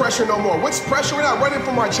running from the pressure no more. What's pressure? We're not running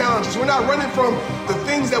from our challenges. We're not running from the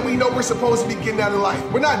things that we know we're supposed to be getting out of life.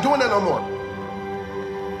 We're not doing that no more.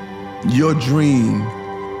 Your dream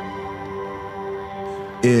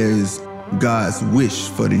is God's wish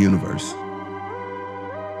for the universe.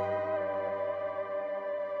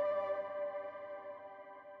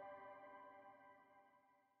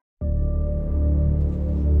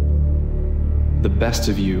 The best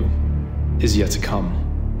of you is yet to come.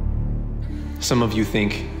 Some of you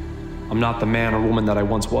think, I'm not the man or woman that I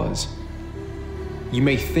once was. You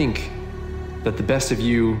may think that the best of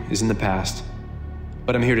you is in the past,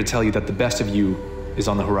 but I'm here to tell you that the best of you is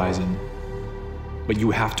on the horizon. But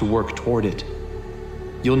you have to work toward it.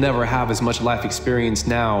 You'll never have as much life experience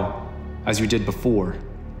now as you did before.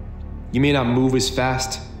 You may not move as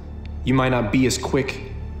fast, you might not be as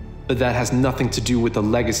quick, but that has nothing to do with the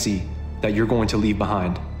legacy that you're going to leave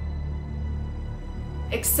behind.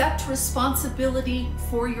 Accept responsibility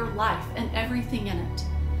for your life and everything in it.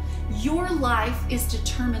 Your life is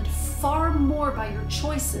determined far more by your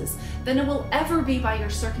choices than it will ever be by your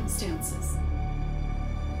circumstances.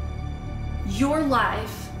 Your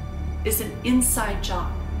life is an inside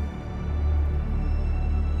job.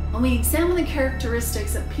 When we examine the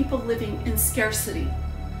characteristics of people living in scarcity,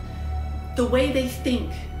 the way they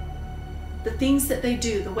think, the things that they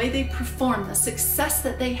do, the way they perform, the success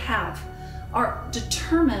that they have are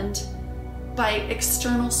determined by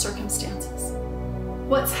external circumstances.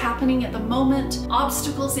 What's happening at the moment,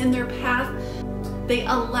 obstacles in their path, they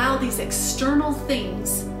allow these external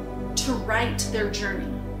things to write their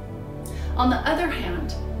journey. On the other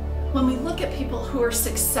hand, when we look at people who are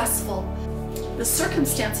successful, the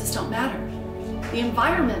circumstances don't matter. The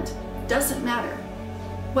environment doesn't matter.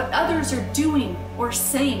 What others are doing or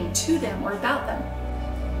saying to them or about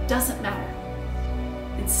them doesn't matter.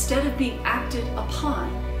 Instead of being acted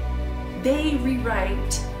upon, they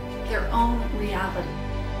rewrite their own reality.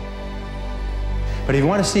 But if you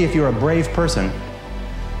want to see if you're a brave person,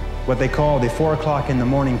 what they call the 4 o'clock in the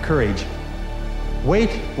morning courage,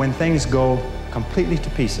 wait when things go completely to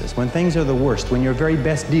pieces, when things are the worst, when your very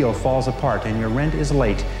best deal falls apart and your rent is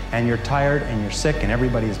late and you're tired and you're sick and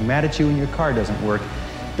everybody is mad at you and your car doesn't work.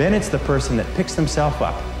 Then it's the person that picks themselves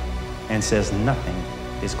up and says, nothing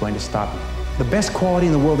is going to stop me. The best quality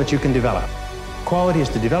in the world that you can develop, quality is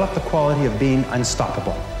to develop the quality of being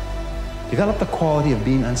unstoppable. Develop the quality of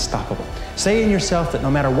being unstoppable. Say in yourself that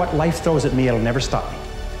no matter what life throws at me, it'll never stop me.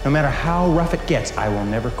 No matter how rough it gets, I will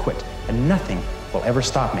never quit. And nothing will ever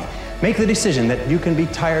stop me. Make the decision that you can be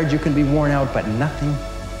tired, you can be worn out, but nothing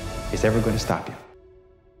is ever going to stop you.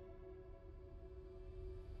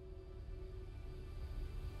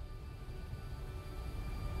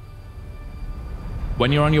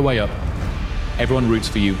 When you're on your way up, everyone roots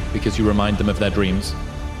for you because you remind them of their dreams.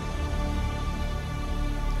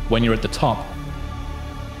 When you're at the top,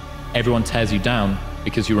 everyone tears you down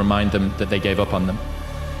because you remind them that they gave up on them.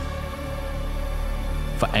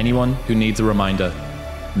 For anyone who needs a reminder,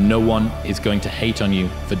 no one is going to hate on you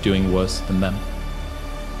for doing worse than them.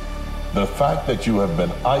 The fact that you have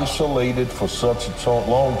been isolated for such a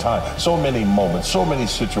long time, so many moments, so many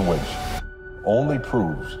situations, only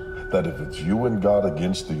proves that if it's you and God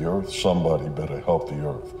against the earth, somebody better help the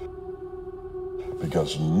earth.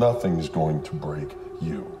 Because nothing is going to break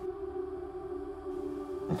you.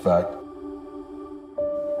 In fact,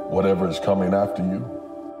 whatever is coming after you,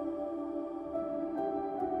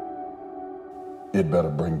 it better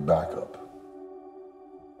bring backup.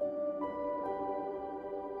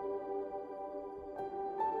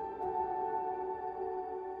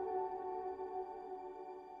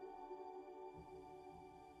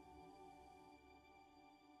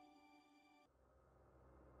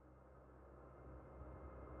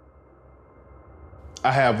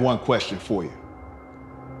 I have one question for you.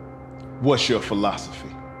 What's your philosophy?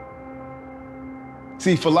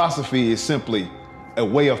 See, philosophy is simply a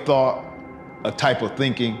way of thought, a type of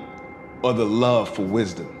thinking, or the love for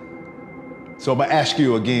wisdom. So I'm gonna ask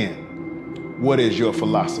you again, what is your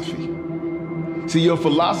philosophy? See, your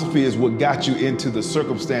philosophy is what got you into the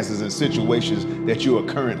circumstances and situations that you are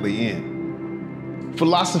currently in.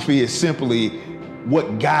 Philosophy is simply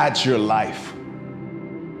what guides your life.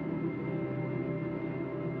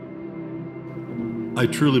 I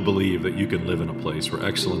truly believe that you can live in a place where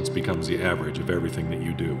excellence becomes the average of everything that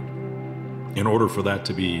you do. In order for that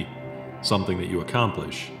to be something that you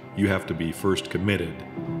accomplish, you have to be first committed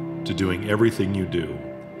to doing everything you do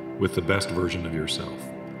with the best version of yourself.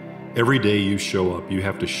 Every day you show up, you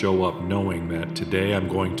have to show up knowing that today I'm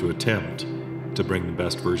going to attempt to bring the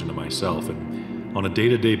best version of myself. And on a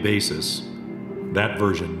day-to-day basis, that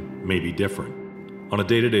version may be different. On a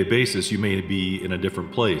day-to-day basis, you may be in a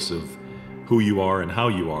different place of who you are and how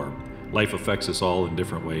you are. Life affects us all in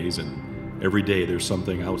different ways, and every day there's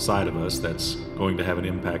something outside of us that's going to have an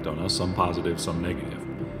impact on us, some positive, some negative.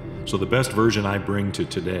 So the best version I bring to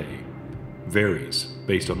today varies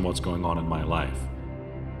based on what's going on in my life.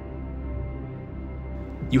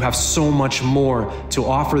 You have so much more to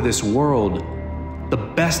offer this world. The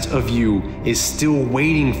best of you is still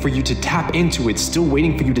waiting for you to tap into it, still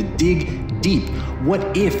waiting for you to dig deep.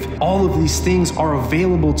 What if all of these things are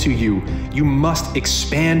available to you? You must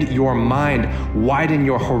expand your mind, widen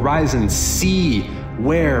your horizon, see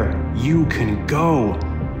where you can go.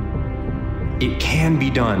 It can be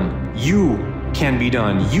done. You can be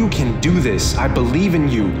done. You can do this. I believe in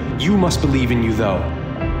you. You must believe in you though.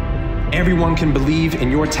 Everyone can believe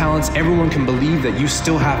in your talents. Everyone can believe that you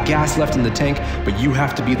still have gas left in the tank, but you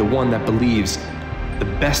have to be the one that believes the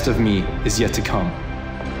best of me is yet to come.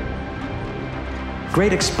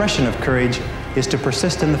 Great expression of courage is to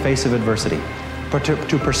persist in the face of adversity, but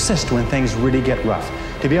to persist when things really get rough,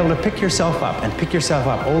 to be able to pick yourself up and pick yourself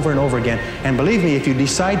up over and over again. And believe me, if you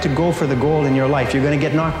decide to go for the goal in your life, you're going to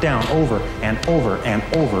get knocked down over and over and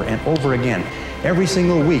over and over again. Every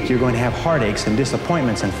single week, you're going to have heartaches and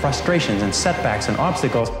disappointments and frustrations and setbacks and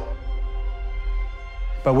obstacles.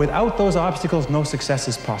 But without those obstacles, no success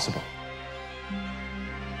is possible.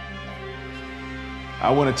 I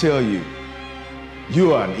want to tell you,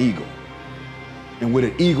 you are an eagle. And with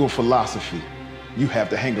an eagle philosophy, you have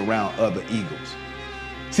to hang around other eagles.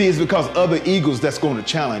 See, it's because other eagles that's going to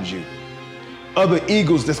challenge you. Other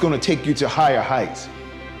eagles that's going to take you to higher heights.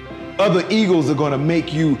 Other eagles are going to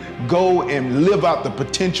make you go and live out the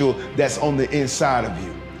potential that's on the inside of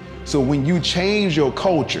you. So when you change your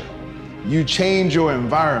culture, you change your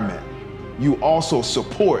environment, you also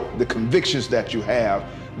support the convictions that you have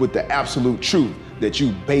with the absolute truth that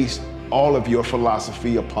you base all of your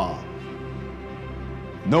philosophy upon.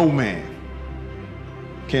 No man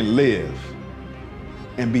can live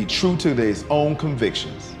and be true to his own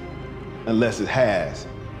convictions unless it has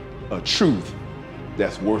a truth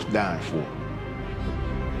that's worth dying for.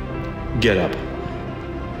 Get up.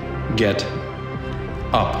 Get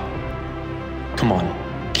up. Come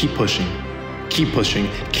on, keep pushing. Keep pushing,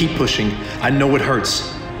 keep pushing. I know it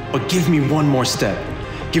hurts, but give me one more step.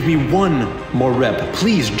 Give me one more rep.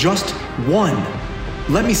 Please, just one.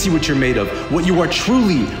 Let me see what you're made of, what you are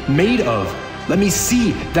truly made of. Let me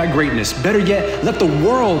see that greatness. Better yet, let the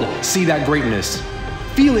world see that greatness.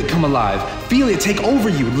 Feel it come alive. Feel it take over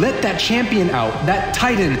you. Let that champion out, that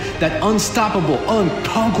titan, that unstoppable,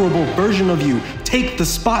 unconquerable version of you take the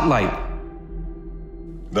spotlight.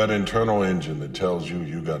 That internal engine that tells you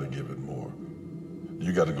you got to give it more.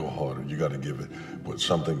 You got to go harder. You got to give it with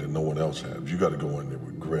something that no one else has. You got to go in there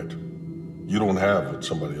with grit. You don't have what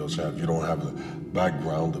somebody else has. You don't have the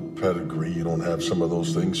background, the pedigree. You don't have some of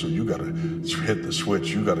those things. So you got to hit the switch.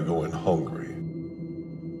 You got to go in hungry.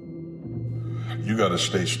 You got to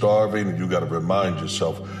stay starving, and you got to remind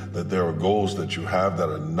yourself that there are goals that you have that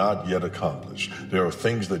are not yet accomplished. There are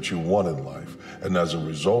things that you want in life, and as a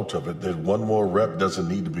result of it, that one more rep doesn't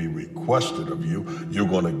need to be requested of you. You're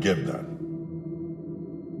going to give that.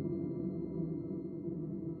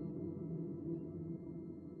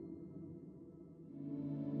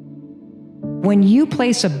 When you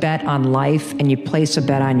place a bet on life and you place a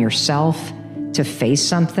bet on yourself to face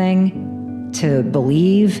something, to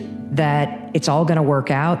believe that it's all going to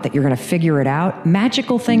work out, that you're going to figure it out,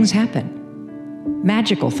 magical things happen.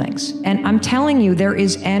 Magical things. And I'm telling you, there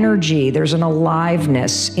is energy, there's an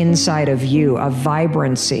aliveness inside of you, a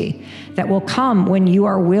vibrancy that will come when you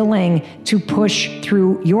are willing to push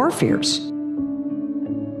through your fears.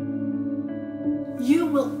 You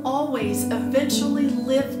will always eventually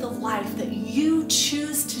live the life that you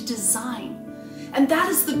choose to design. And that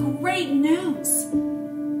is the great news.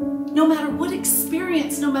 No matter what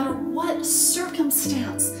experience, no matter what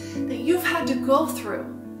circumstance that you've had to go through,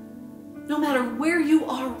 no matter where you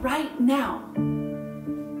are right now,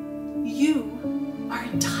 you are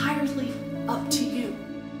entirely up to you.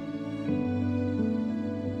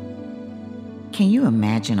 Can you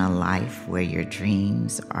imagine a life where your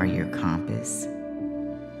dreams are your compass?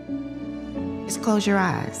 Just close your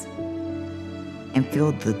eyes and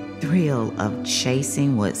feel the thrill of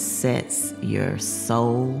chasing what sets your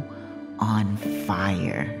soul on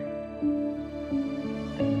fire.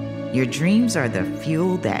 Your dreams are the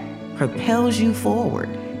fuel that propels you forward.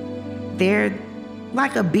 They're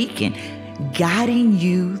like a beacon guiding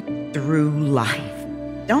you through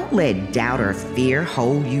life. Don't let doubt or fear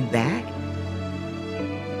hold you back.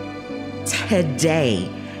 Today,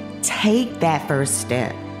 take that first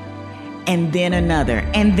step, and then another,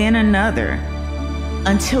 and then another.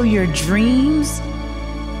 until your dreams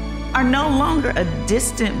are no longer a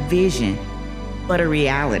distant vision, but a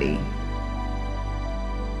reality.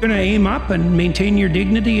 Going to aim up and maintain your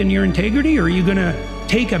dignity and your integrity, or are you going to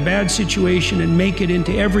take a bad situation and make it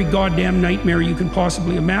into every goddamn nightmare you can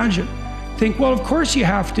possibly imagine? Think, well, of course you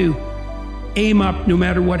have to aim up no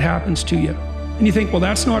matter what happens to you. And you think, well,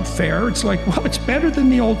 that's not fair. It's like, well, it's better than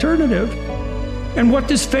the alternative. And what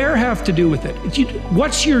does fair have to do with it?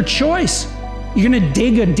 What's your choice? You're going to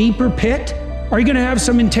dig a deeper pit? Or are you going to have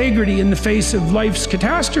some integrity in the face of life's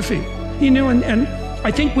catastrophe? You know, and I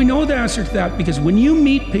think we know the answer to that, because when you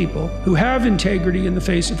meet people who have integrity in the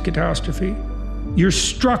face of catastrophe, you're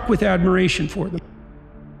struck with admiration for them.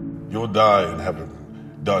 You'll die and having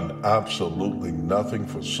done absolutely nothing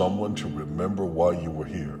for someone to remember why you were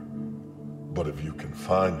here. But if you can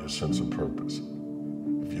find your sense of purpose,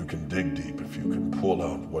 if you can dig deep, if you can pull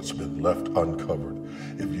out what's been left uncovered,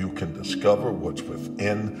 if you can discover what's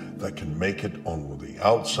within that can make it on the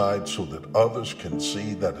outside so that others can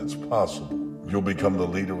see that it's possible, you'll become the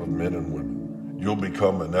leader of men and women. You'll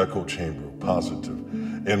become an echo chamber of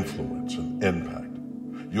positive influence and impact.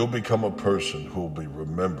 You'll become a person who will be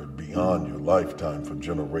remembered beyond your lifetime for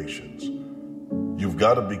generations. You've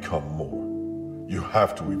got to become more. You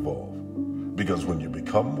have to evolve. Because when you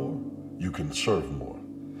become more, you can serve more.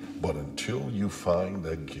 But until you find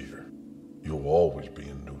that gear, you'll always be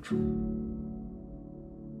in neutral.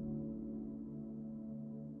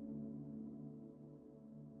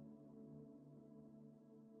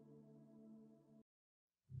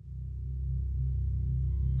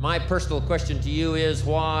 My personal question to you is,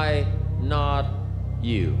 why not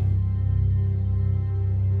you?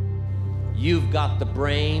 You've got the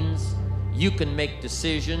brains, you can make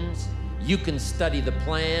decisions, you can study the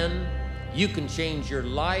plan, you can change your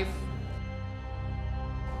life,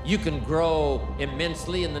 you can grow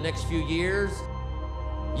immensely in the next few years,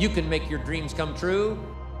 you can make your dreams come true,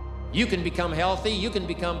 you can become healthy, you can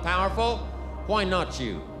become powerful. Why not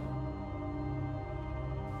you?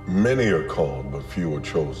 Many are called, but few are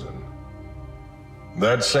chosen.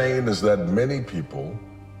 That saying is that many people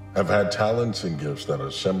have had talents and gifts that are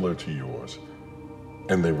similar to yours,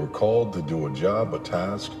 and they were called to do a job, a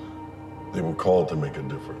task. They were called to make a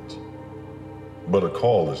difference. But a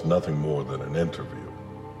call is nothing more than an interview.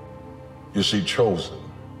 You see, chosen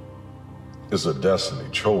is a destiny.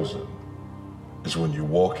 Chosen is when you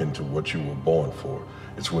walk into what you were born for.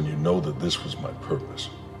 It's when you know that this was my purpose.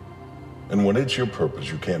 And when it's your purpose,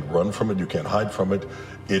 you can't run from it, you can't hide from it.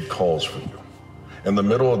 It calls for you. In the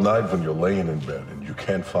middle of the night when you're laying in bed and you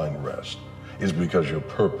can't find rest, it's because your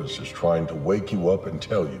purpose is trying to wake you up and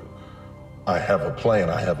tell you, I have a plan,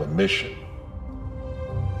 I have a mission.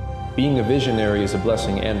 Being a visionary is a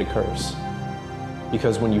blessing and a curse.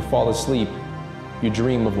 Because when you fall asleep, you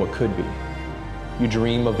dream of what could be. You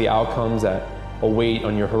dream of the outcomes that await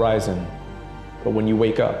on your horizon. But when you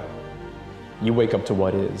wake up to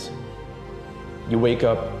what is. You wake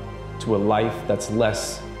up to a life that's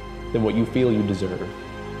less than what you feel you deserve.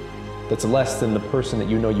 That's less than the person that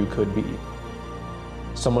you know you could be.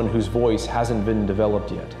 Someone whose voice hasn't been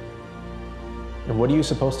developed yet. And what are you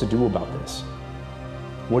supposed to do about this?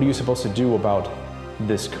 What are you supposed to do about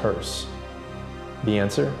this curse? The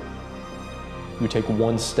answer? You take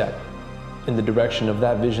one step in the direction of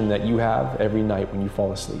that vision that you have every night when you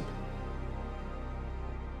fall asleep.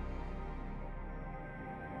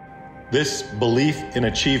 This belief in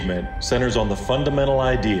achievement centers on the fundamental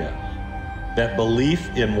idea that belief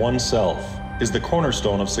in oneself is the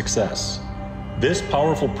cornerstone of success. This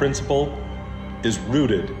powerful principle is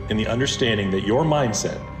rooted in the understanding that your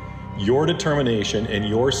mindset, your determination, and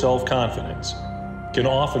your self-confidence can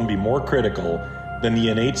often be more critical than the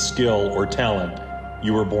innate skill or talent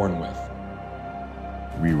you were born with.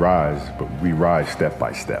 We rise, but we rise step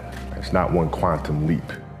by step. It's not one quantum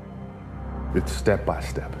leap. It's step by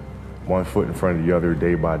step. One foot in front of the other,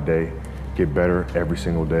 day by day, get better every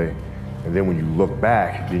single day. And then when you look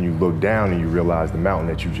back, then you look down and you realize the mountain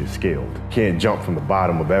that you just scaled. You can't jump from the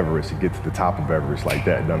bottom of Everest and get to the top of Everest like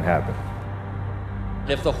that. It doesn't happen.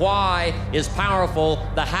 If the why is powerful,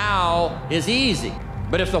 the how is easy.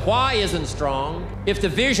 But if the why isn't strong, if the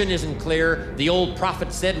vision isn't clear, the old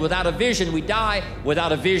prophet said, without a vision we die,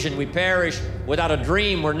 without a vision we perish, without a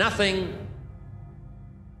dream we're nothing.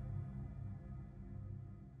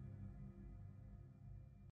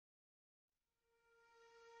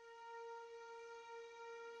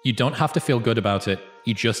 You don't have to feel good about it,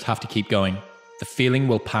 you just have to keep going. The feeling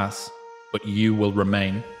will pass, but you will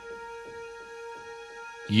remain.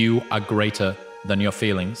 You are greater than your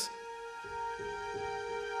feelings.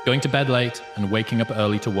 Going to bed late and waking up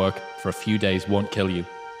early to work for a few days won't kill you.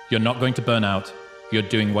 You're not going to burn out. you're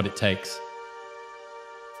doing what it takes.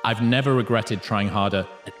 I've never regretted trying harder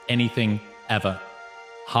at anything ever.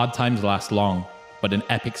 Hard times last long, but an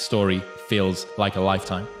epic story feels like a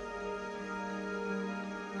lifetime.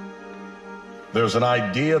 There's an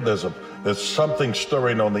idea, there's something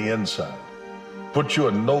stirring on the inside. Put you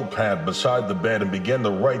a notepad beside the bed and begin to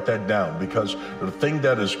write that down, because the thing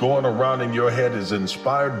that is going around in your head is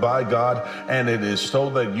inspired by God, and it is so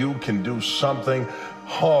that you can do something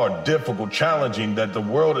hard, difficult, challenging that the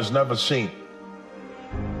world has never seen.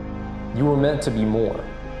 You were meant to be more.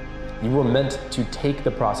 You were meant to take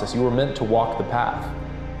the process. You were meant to walk the path.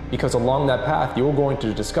 Because along that path, you're going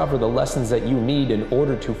to discover the lessons that you need in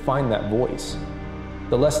order to find that voice.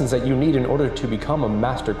 The lessons that you need in order to become a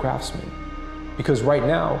master craftsman. Because right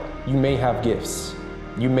now, you may have gifts.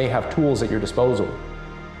 You may have tools at your disposal,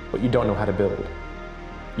 but you don't know how to build.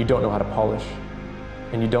 You don't know how to polish,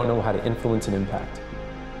 and you don't know how to influence and impact.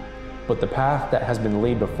 But the path that has been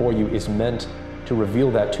laid before you is meant to reveal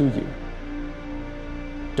that to you.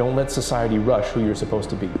 Don't let society rush who you're supposed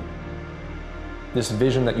to be. This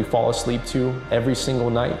vision that you fall asleep to every single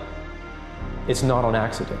night, it's not on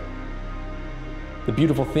accident. The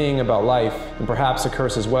beautiful thing about life, and perhaps a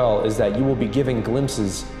curse as well, is that you will be given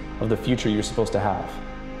glimpses of the future you're supposed to have.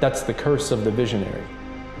 That's the curse of the visionary.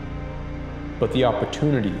 But the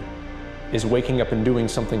opportunity is waking up and doing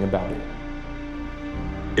something about it.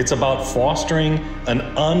 It's about fostering an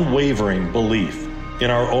unwavering belief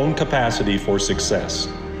in our own capacity for success.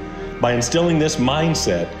 By instilling this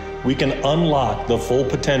mindset, we can unlock the full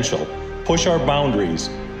potential, push our boundaries,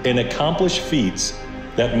 and accomplish feats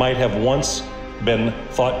that might have once been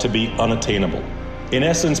thought to be unattainable. In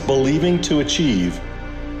essence, believing to achieve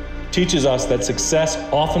teaches us that success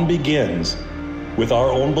often begins with our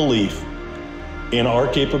own belief in our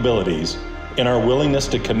capabilities and our willingness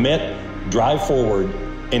to commit, drive forward,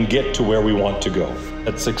 and get to where we want to go.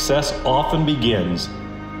 That success often begins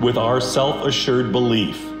with our self-assured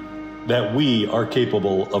belief that we are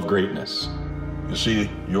capable of greatness. You see,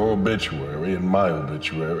 your obituary and my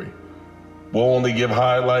obituary will only give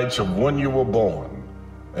highlights of when you were born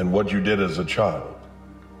and what you did as a child,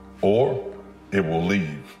 or it will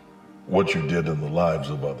leave what you did in the lives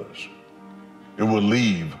of others. It will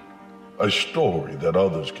leave a story that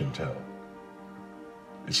others can tell.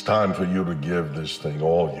 It's time for you to give this thing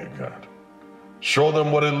all you got. Show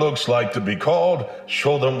them what it looks like to be called.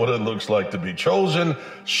 Show them what it looks like to be chosen.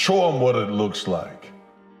 Show them what it looks like